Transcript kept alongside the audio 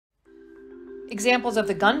Examples of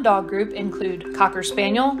the gun dog group include Cocker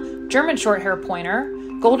Spaniel, German Shorthair Pointer,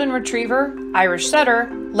 Golden Retriever, Irish Setter,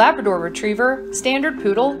 Labrador Retriever, Standard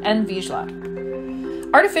Poodle, and Vizslas.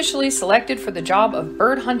 Artificially selected for the job of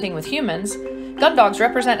bird hunting with humans, gun dogs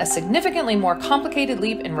represent a significantly more complicated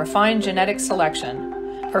leap in refined genetic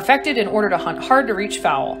selection, perfected in order to hunt hard-to-reach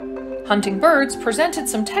fowl. Hunting birds presented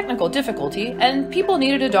some technical difficulty, and people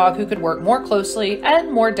needed a dog who could work more closely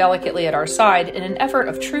and more delicately at our side in an effort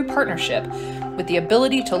of true partnership, with the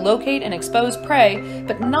ability to locate and expose prey,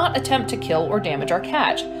 but not attempt to kill or damage our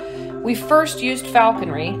catch. We first used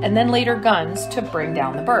falconry and then later guns to bring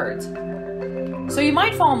down the birds. So you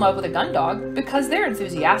might fall in love with a gun dog because they're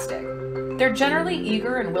enthusiastic. They're generally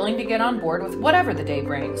eager and willing to get on board with whatever the day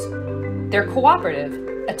brings. They're cooperative.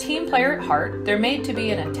 A team player at heart, they're made to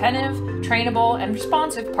be an attentive, trainable, and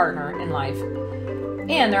responsive partner in life.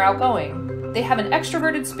 And they're outgoing. They have an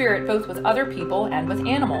extroverted spirit both with other people and with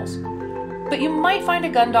animals. But you might find a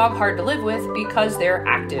gun dog hard to live with because they're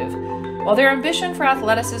active. While their ambition for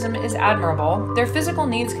athleticism is admirable, their physical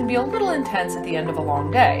needs can be a little intense at the end of a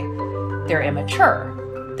long day. They're immature.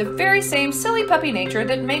 The very same silly puppy nature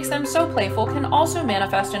that makes them so playful can also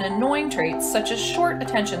manifest in annoying traits such as short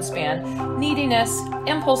attention span, neediness,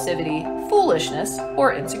 impulsivity, foolishness,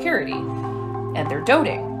 or insecurity. And they're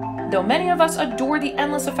doting. Though many of us adore the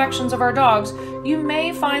endless affections of our dogs, you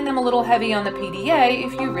may find them a little heavy on the PDA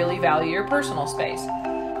if you really value your personal space.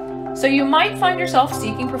 So you might find yourself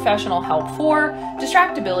seeking professional help for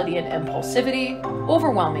distractibility and impulsivity,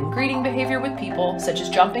 overwhelming greeting behavior with people such as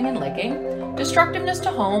jumping and licking, destructiveness to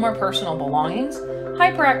home or personal belongings,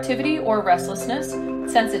 hyperactivity or restlessness,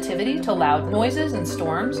 sensitivity to loud noises and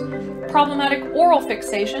storms, problematic oral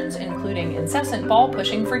fixations including incessant ball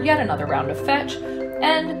pushing for yet another round of fetch,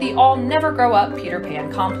 and the I'll never grow up Peter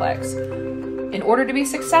Pan complex. In order to be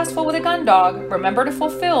successful with a gun dog, remember to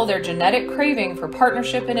fulfill their genetic craving for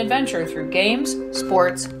partnership and adventure through games,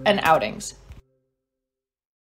 sports, and outings.